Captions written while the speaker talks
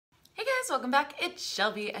guys, welcome back. It's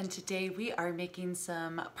Shelby and today we are making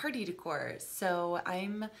some party decor. So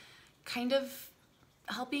I'm kind of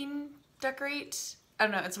helping decorate. I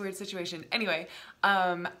don't know, it's a weird situation. Anyway,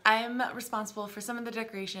 I'm responsible for some of the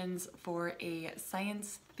decorations for a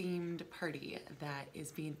science themed party that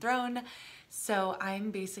is being thrown. So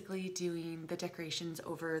I'm basically doing the decorations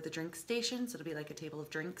over the drink station. So it'll be like a table of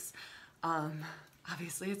drinks.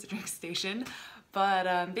 Obviously it's a drink station,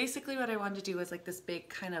 but basically what I wanted to do was like this big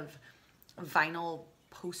kind of vinyl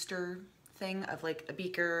poster thing of like a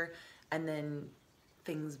beaker and then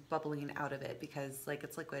things bubbling out of it because like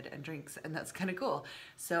it's liquid and drinks, and that's kind of cool.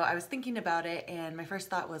 So I was thinking about it and my first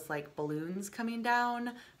thought was like balloons coming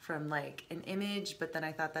down from like an image, but then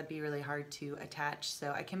I thought that'd be really hard to attach.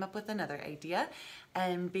 So I came up with another idea,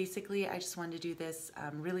 and basically I just wanted to do this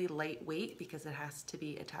really lightweight because it has to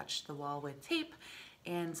be attached to the wall with tape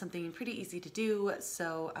and something pretty easy to do.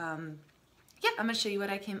 So yeah, I'm gonna show you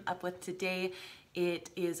what I came up with today.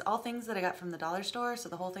 It is all things that I got from the dollar store, so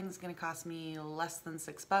the whole thing is gonna cost me less than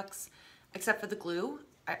 $6, except for the glue.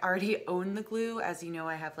 I already own the glue. As you know,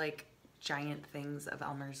 I have like giant things of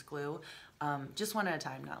Elmer's glue, just one at a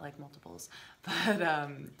time, not like multiples.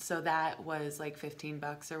 But so that was like 15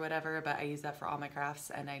 bucks or whatever, but I use that for all my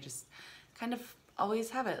crafts, and I just kind of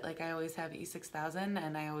always have it. Like I always have E6000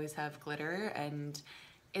 and I always have glitter, and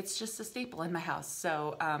it's just a staple in my house.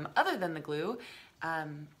 So other than the glue,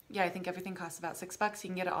 yeah, I think everything costs about $6. You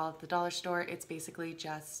can get it all at the dollar store. It's basically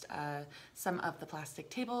just some of the plastic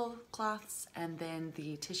tablecloths and then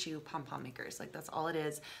the tissue pom-pom makers. Like that's all it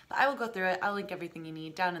is. But I will go through it. I'll link everything you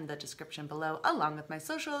need down in the description below, along with my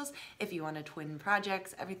socials. If you want to twin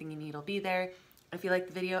projects, everything you need will be there. If you like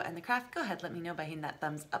the video and the craft, go ahead, let me know by hitting that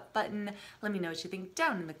thumbs up button. Let me know what you think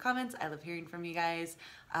down in the comments. I love hearing from you guys.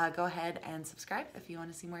 Go ahead and subscribe if you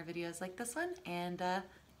want to see more videos like this one, and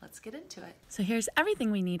let's get into it. So here's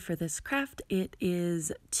everything we need for this craft. It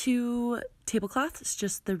is 2 tablecloths,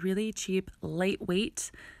 just the really cheap,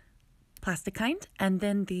 lightweight plastic kind, and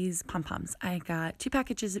then these pom-poms. I got 2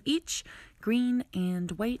 packages of each, green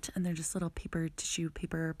and white, and they're just little tissue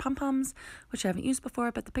paper pom-poms, which I haven't used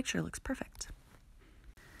before, but the picture looks perfect.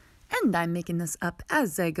 And I'm making this up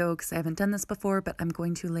as I go because I haven't done this before, but I'm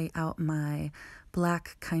going to lay out my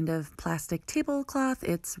black kind of plastic tablecloth.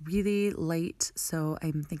 It's really light, so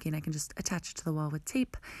I'm thinking I can just attach it to the wall with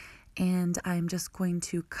tape. And I'm just going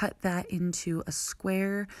to cut that into a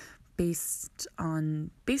square based on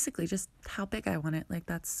basically just how big I want it. Like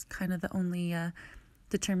that's kind of the only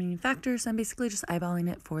determining factor. So I'm basically just eyeballing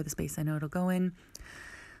it for the space I know it'll go in.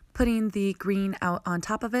 Putting the green out on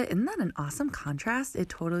top of it. Isn't that an awesome contrast? It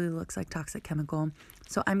totally looks like toxic chemical.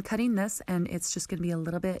 So I'm cutting this, and it's just going to be a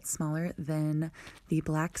little bit smaller than the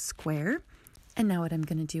black square. And now what I'm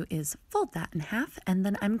going to do is fold that in half, and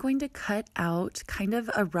then I'm going to cut out kind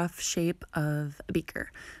of a rough shape of a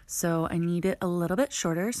beaker. So I need it a little bit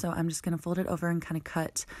shorter, so I'm just going to fold it over and kind of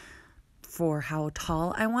cut for how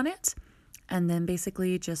tall I want it. And then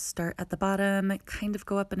basically just start at the bottom, kind of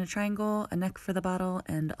go up in a triangle, a neck for the bottle,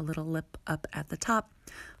 and a little lip up at the top.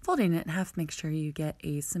 Folding it in half, make sure you get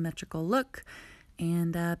a symmetrical look.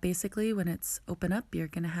 And basically when it's open up, you're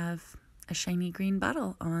gonna have a shiny green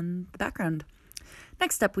bottle on the background.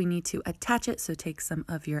 Next up, we need to attach it. So take some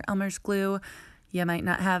of your Elmer's glue. You might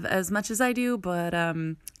not have as much as I do, but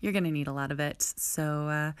you're gonna need a lot of it.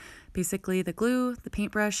 So basically the glue, the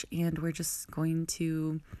paintbrush, and we're just going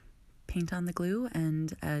to paint on the glue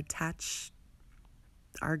and attach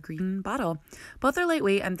our green bottle. Both are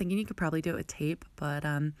lightweight. I'm thinking you could probably do it with tape, but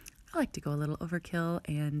I like to go a little overkill.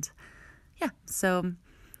 And yeah, so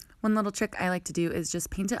one little trick I like to do is just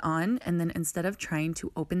paint it on, and then instead of trying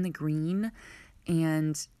to open the green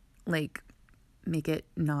and like make it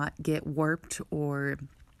not get warped or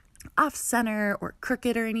off center or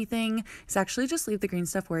crooked or anything, is actually just leave the green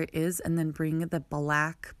stuff where it is and then bring the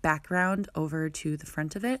black background over to the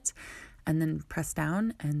front of it and then press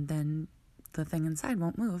down, and then the thing inside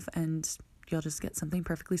won't move and you'll just get something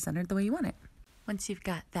perfectly centered the way you want it. Once you've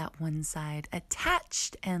got that one side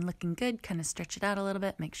attached and looking good, kind of stretch it out a little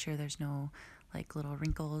bit, make sure there's no like little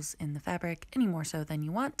wrinkles in the fabric any more so than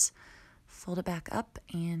you want. Fold it back up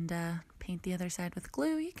and paint the other side with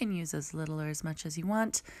glue. You can use as little or as much as you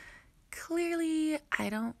want. Clearly, I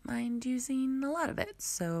don't mind using a lot of it,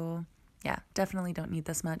 so yeah, definitely don't need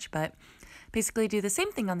this much, but basically do the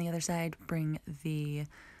same thing on the other side. Bring the,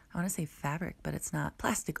 I want to say fabric, but it's not,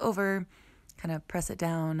 plastic over, kind of press it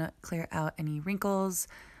down, clear out any wrinkles.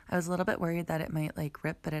 I was a little bit worried that it might like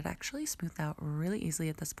rip, but it actually smoothed out really easily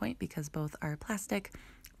at this point because both are plastic,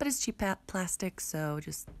 but it's cheap plastic, so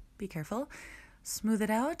just be careful. Smooth it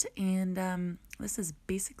out, and this is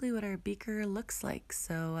basically what our beaker looks like.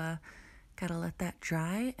 So Gotta let that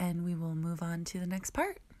dry and we will move on to the next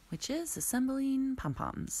part, which is assembling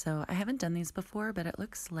pom-poms. So I haven't done these before, but it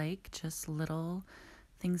looks like just little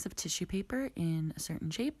things of tissue paper in a certain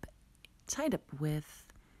shape tied up with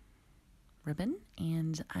ribbon,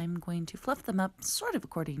 and I'm going to fluff them up sort of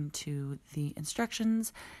according to the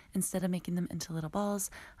instructions. Instead of making them into little balls,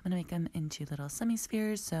 I'm going to make them into little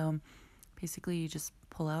semi-spheres. So basically you just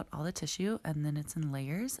pull out all the tissue and then it's in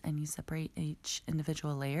layers and you separate each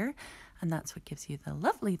individual layer, and that's what gives you the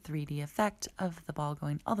lovely 3D effect of the ball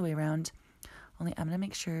going all the way around. Only I'm going to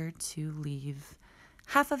make sure to leave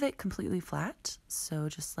half of it completely flat, so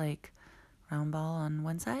just like round ball on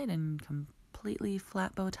one side and completely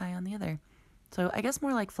flat bow tie on the other. So I guess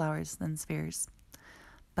more like flowers than spheres.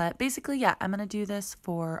 But basically, yeah, I'm going to do this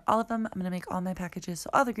for all of them. I'm going to make all my packages, so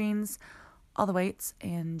all the greens, all the whites,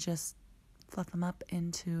 and just fluff them up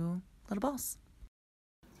into little balls.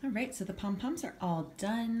 All right, so the pom-poms are all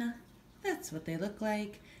done. That's what they look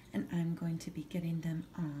like. And I'm going to be getting them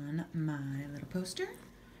on my little poster.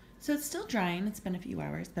 So it's still drying. It's been a few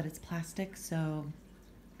hours, but it's plastic, so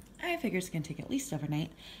I figure it's going to take at least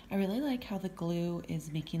overnight. I really like how the glue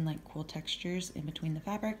is making like cool textures in between the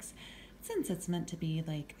fabrics. Since it's meant to be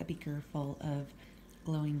like a beaker full of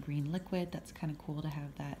glowing green liquid, that's kind of cool to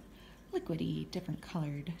have that liquidy, different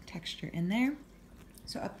colored texture in there.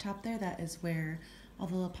 So up top there, that is where all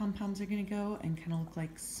the little pom-poms are going to go and kind of look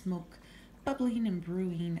like smoke bubbling and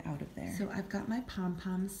brewing out of there. So I've got my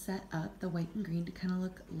pom-poms set up, the white and green, to kind of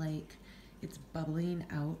look like it's bubbling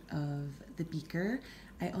out of the beaker.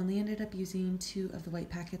 I only ended up using 2 of the white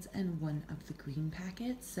packets and 1 of the green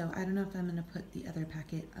packets. So I don't know if I'm gonna put the other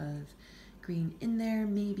packet of green in there,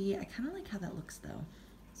 maybe. I kind of like how that looks though.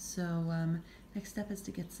 So next step is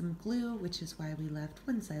to get some glue, which is why we left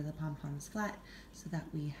one side of the pom-poms flat, so that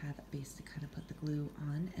we have a base to kind of put the glue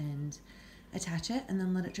on and attach it and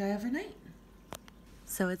then let it dry overnight.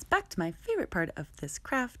 So it's back to my favorite part of this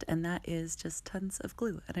craft, and that is just tons of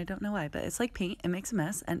glue. And I don't know why, but it's like paint. It makes a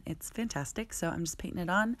mess and it's fantastic. So I'm just painting it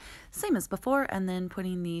on, same as before, and then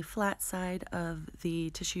putting the flat side of the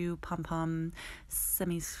tissue pom-pom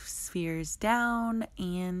semi-spheres down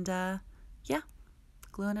and yeah,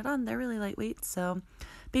 gluing it on. They're really lightweight. So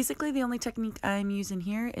basically the only technique I'm using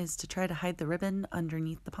here is to try to hide the ribbon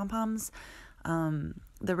underneath the pom-poms.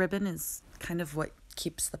 The ribbon is kind of what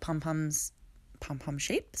keeps the pom-poms pom-pom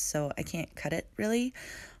shape, so I can't cut it really,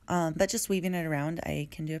 but just weaving it around, I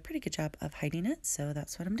can do a pretty good job of hiding it, so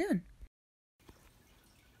that's what I'm doing.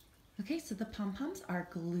 Okay, so the pom-poms are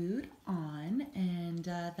glued on, and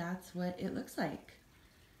that's what it looks like.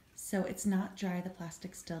 So it's not dry, the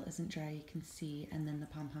plastic still isn't dry, you can see, and then the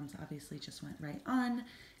pom-poms obviously just went right on.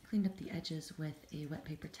 Cleaned up the edges with a wet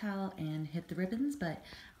paper towel and hid the ribbons, but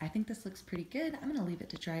I think this looks pretty good. I'm gonna leave it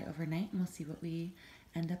to dry overnight and we'll see what we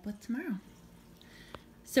end up with tomorrow.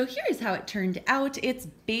 So here's how it turned out. It's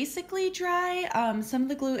basically dry. Some of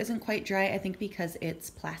the glue isn't quite dry, I think because it's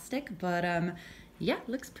plastic, but yeah,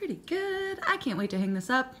 looks pretty good. I can't wait to hang this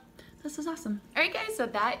up. This is awesome. All right guys, so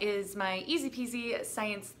that is my easy peasy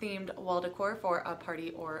science themed wall decor for a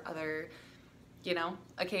party or other, you know,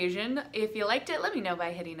 occasion. If you liked it, let me know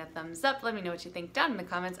by hitting a thumbs up. Let me know what you think down in the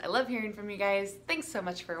comments. I love hearing from you guys. Thanks so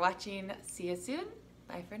much for watching. See you soon.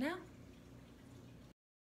 Bye for now.